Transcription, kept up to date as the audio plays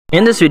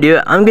In this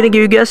video, I'm gonna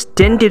give you guys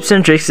 10 tips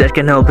and tricks that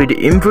can help you to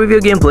improve your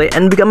gameplay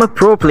and become a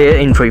pro player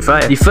in Free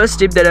Fire. The first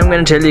tip that I'm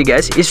gonna tell you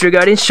guys is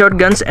regarding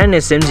shotguns and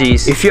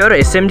SMGs. If you're an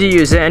SMG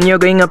user and you're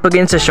going up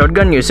against a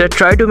shotgun user,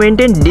 try to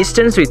maintain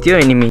distance with your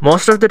enemy.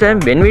 Most of the time,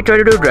 when we try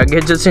to do drag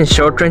headshots in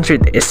short range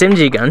with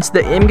SMG guns,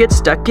 the aim gets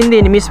stuck in the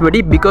enemy's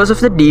body because of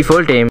the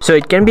default aim. So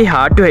it can be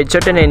hard to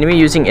headshot an enemy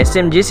using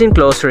SMGs in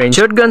close range.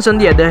 Shotguns on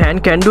the other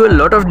hand can do a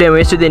lot of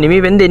damage to the enemy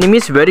when the enemy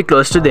is very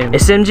close to them.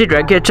 SMG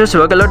drag headshots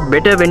work a lot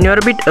better when you're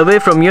a bit away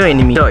from your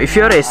enemy. So if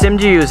you're a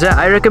SMG user,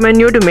 I recommend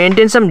you to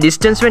maintain some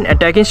distance when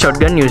attacking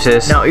shotgun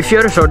users. Now if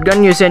you're a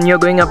shotgun user and you're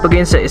going up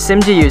against a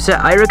SMG user,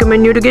 I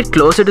recommend you to get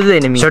closer to the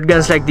enemy.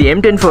 Shotguns like the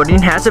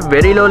M1014 has a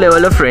very low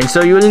level of range,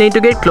 so you will need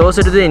to get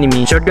closer to the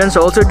enemy. Shotguns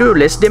also do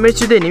less damage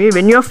to the enemy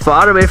when you're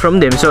far away from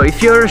them, so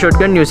if you're a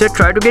shotgun user,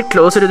 try to get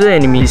closer to the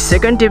enemy. The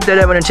second tip that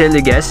I want to tell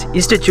you guys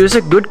is to choose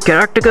a good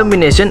character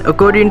combination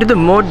according to the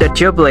mode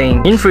that you're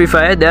playing. In Free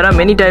Fire, there are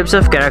many types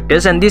of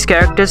characters and these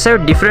characters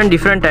have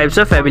different types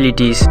of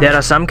abilities. There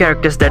are some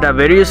characters that are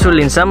very useful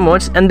in some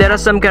modes and there are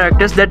some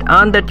characters that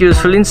aren't that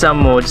useful in some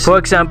modes. For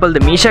example, the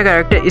Misha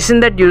character isn't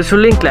that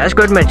useful in Clash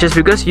Squad matches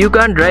because you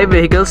can't drive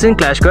vehicles in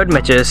Clash Squad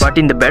matches. But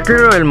in the Battle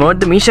Royale mode,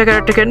 the Misha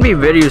character can be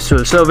very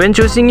useful. So when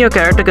choosing your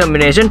character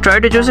combination, try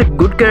to choose a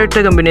good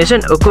character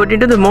combination according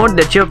to the mode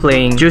that you're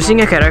playing.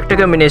 Choosing a character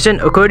combination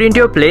according to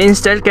your playing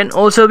style can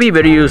also be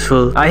very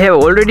useful. I have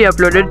already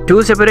uploaded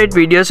 2 separate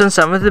videos on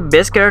some of the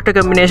best character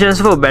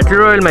combinations for Battle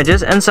Royale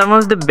matches and some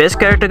of the best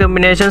character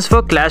combinations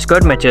for Clash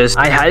Squad matches.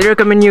 I highly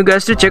recommend you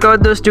guys to check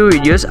out those 2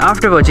 videos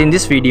after watching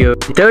this video.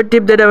 The third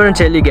tip that I want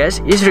to tell you guys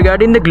is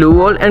regarding the glue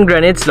wall and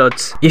grenade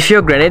slots. If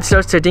your grenade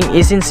slot setting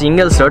is in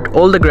single slot,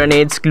 all the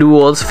grenades, glue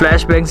walls,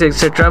 flashbangs,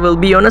 etc. will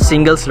be on a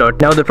single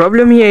slot. Now the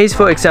problem here is,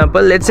 for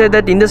example, let's say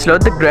that in the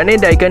slot the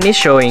grenade icon is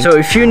showing. So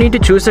if you need to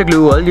choose a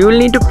glue wall, you will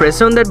need to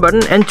press on that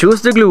button and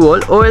choose the glue wall,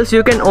 or else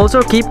you can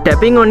also keep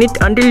tapping on it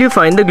until you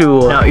find the glue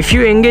wall. Now if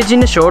you engage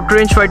in a short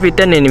range fight with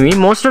an enemy,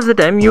 most of the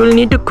time you will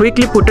need to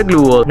quickly put a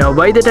glue wall. Now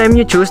by the time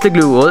you choose the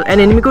glue wall, an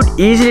enemy could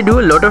easily do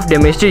a lot of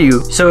damage to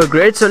you. So a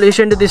great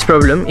solution to this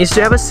problem is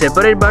to have a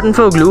separate button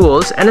for glue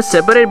walls and a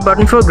separate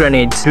button for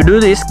grenades. To do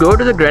this, go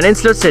to the grenade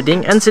slot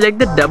setting and select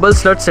the double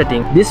slot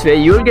setting. This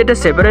way you will get a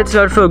separate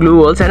slot for glue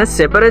walls and a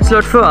separate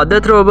slot for other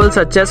throwables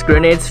such as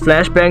grenades,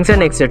 flashbangs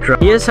and etc.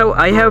 Here's how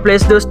I have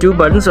placed those 2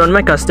 buttons on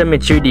my custom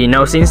HUD.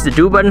 Now since the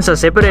 2 buttons are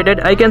separated,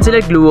 I can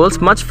select glue walls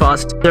much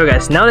faster. So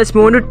guys, now let's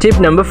move on to tip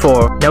number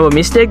 4. Now a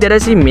mistake that I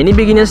see many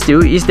beginners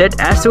do is that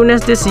as soon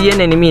as they see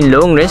an enemy in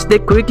long range, they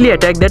quickly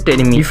attack that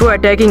enemy. Before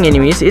attacking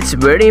enemies, it's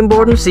very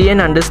important to see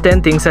and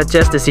understand things such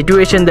as the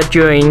situation that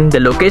you're in, the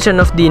location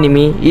of the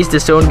enemy, is the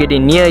zone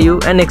getting near you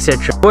and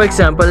etc. For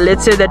example,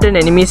 let's say that an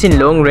enemy is in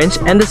long range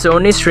and the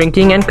zone is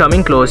shrinking and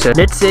coming closer.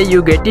 Let's say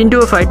you get into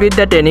a fight with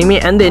that enemy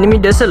and the enemy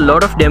does a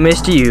lot of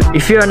damage to you.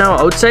 If you are now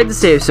outside the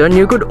safe zone,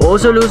 you could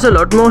also lose a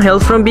lot more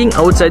health from being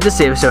outside the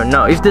safe zone.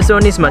 Now if the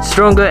zone is much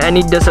stronger and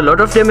it does a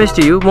lot of damage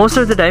to you, most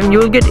of the time you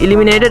will get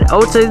eliminated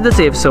outside the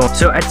safe zone.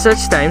 So at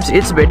such times,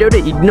 it's better to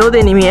ignore the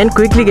enemy and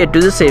quickly get to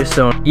the safe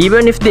zone.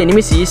 Even if the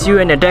enemy sees you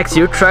and attacks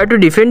you, try to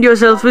defend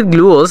yourself with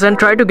glue walls and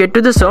try to get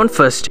to the zone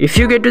first. If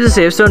you get to the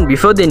safe zone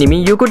before the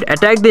enemy, you could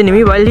attack the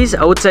enemy while he's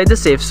outside the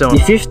safe zone.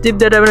 The 5th tip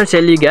that I want to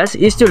tell you guys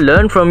is to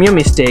learn from your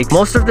mistakes.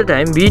 Most of the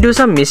time, we do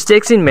some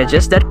mistakes in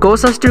matches that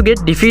cause us to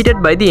get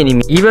defeated by the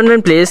enemy. Even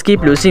when players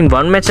keep losing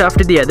one match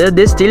after the other,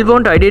 they still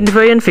won't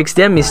identify and fix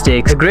their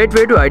mistakes. A great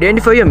way to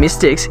identify your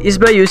mistakes is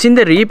by using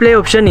the replay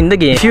option in the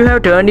game. If you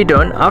have turned it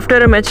on, after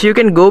a match you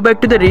can go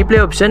back to the replay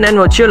option and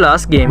watch your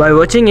last game. By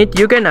watching it,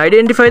 you can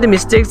identify the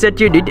mistakes that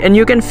you did and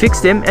you can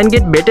fix them and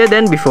get better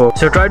than before.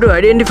 So try to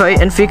identify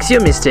and fix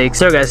your mistakes.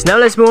 So guys, now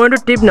let's move on to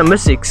tip number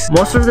 6.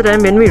 Most of the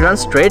time when we run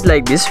straight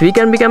like this, we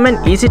can become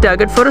an easy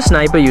target for a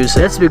sniper user.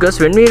 That's because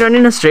when we run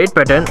in a straight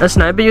pattern, a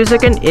sniper user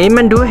can aim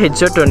and do a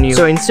headshot on you.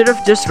 So instead of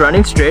just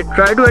running straight,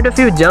 try to add a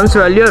few jumps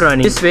while you're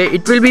running. This way,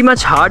 it will be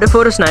much harder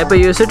for a sniper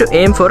user to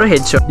aim for a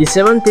headshot. The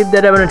 7th tip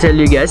that I want to tell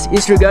you guys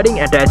is regarding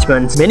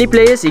attachments. Many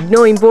players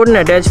ignore important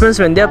attachments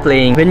when they are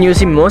playing. When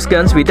using most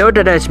guns without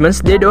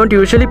attachments, they don't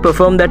usually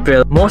perform that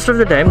well. Most of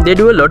the time, they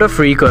do a lot of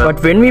recoil.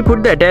 But when we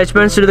put the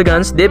attachments to the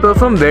guns, they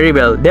perform very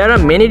well. There are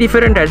many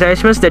different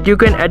attachments that you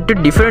can add to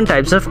different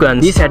types of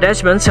guns. These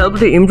attachments help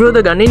to improve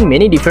the gun in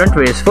many different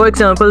ways. For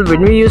example,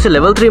 when we use a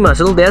level 3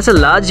 muzzle, there's a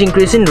large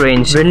increase in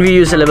range. When we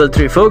use a level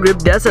 3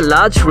 foregrip, there's a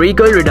large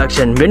recoil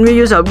reduction. When we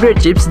use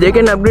upgrade chips, they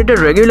can upgrade a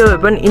regular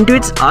weapon into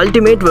its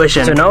ultimate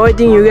version. So now I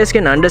think you guys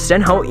can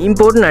understand how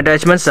important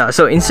attachments are.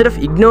 So instead of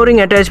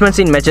ignoring attachments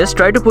in matches,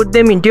 try to put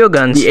them into your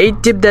guns. The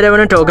 8th tip that I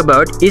want to talk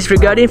about is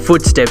regarding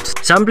footsteps.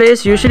 Some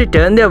players usually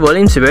turn their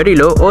volumes very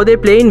low or they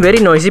play in very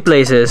noisy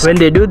places. When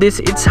they do this,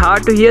 it's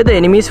hard to hear the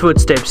enemy's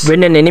footsteps.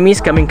 When an enemy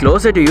is coming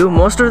closer to you,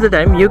 most of the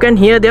time you can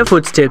hear their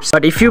footsteps.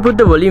 But if you put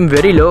the volume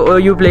very low or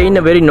you play in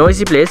a very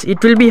noisy place,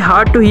 it will be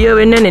hard to hear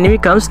when an enemy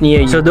comes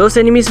near you. So those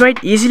enemies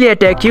might easily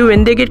attack you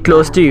when they get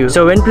close to you.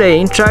 So when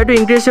playing, try to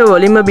increase your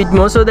volume a bit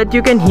more so that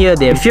you can hear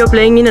them. If you're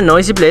playing in a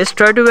noisy place,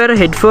 try to wear a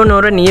headphone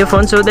or an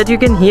earphone so that you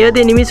can hear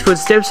the enemy's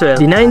footsteps well.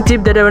 The 9th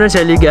tip that I want to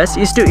tell you guys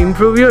is to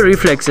improve your your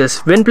reflexes.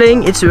 When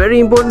playing, it's very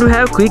important to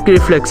have quick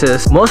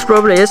reflexes. Most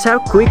pro players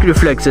have quick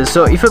reflexes,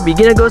 so if a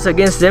beginner goes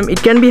against them,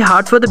 it can be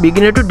hard for the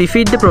beginner to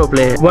defeat the pro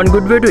player. One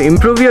good way to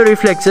improve your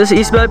reflexes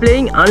is by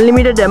playing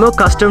unlimited ammo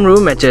custom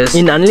room matches.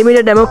 In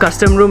unlimited ammo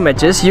custom room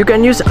matches, you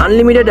can use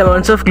unlimited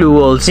amounts of glue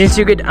walls. Since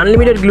you get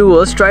unlimited glue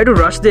walls, try to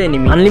rush the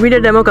enemy.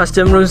 Unlimited ammo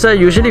custom rooms are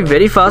usually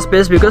very fast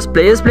paced because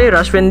players play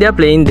rush when they are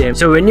playing them.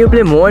 So when you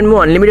play more and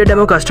more unlimited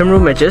ammo custom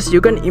room matches,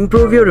 you can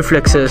improve your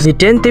reflexes. The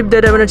 10th tip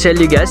that I want to tell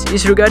you guys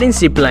is regarding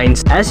zip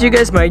lines. As you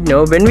guys might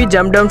know, when we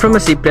jump down from a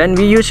zip line,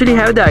 we usually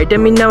have the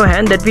item in our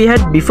hand that we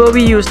had before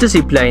we used the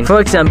zip line.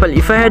 For example,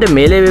 if I had a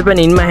melee weapon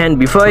in my hand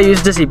before I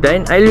used the zip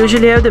line, I'll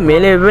usually have the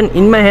melee weapon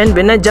in my hand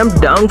when I jump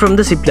down from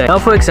the zip line. Now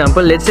for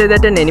example, let's say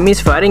that an enemy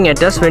is firing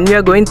at us when we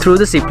are going through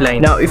the zip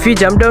line. Now if we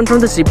jump down from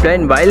the zip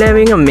line while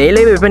having a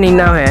melee weapon in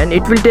our hand,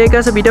 it will take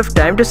us a bit of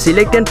time to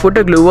select and put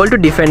a glue wall to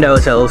defend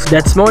ourselves.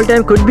 That small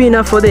time could be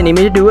enough for the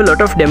enemy to do a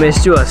lot of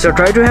damage to us. So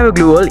try to have a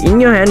glue wall in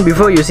your hand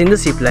before using the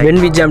zip line.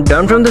 When we jump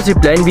down from the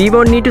zip line, we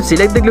won't need to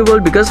select the glue wall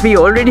because we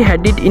already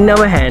had it in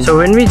our hand. So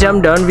when we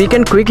jump down, we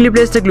can quickly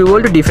place the glue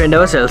wall to defend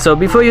ourselves. So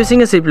before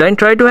using a zip line,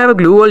 try to have a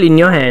glue wall in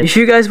your hand. If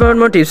you guys want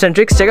more tips and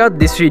tricks, check out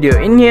this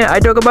video. In here, I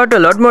talk about a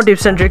lot more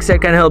tips and tricks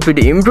that can help you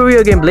to improve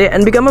your gameplay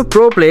and become a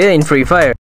pro player in Free Fire.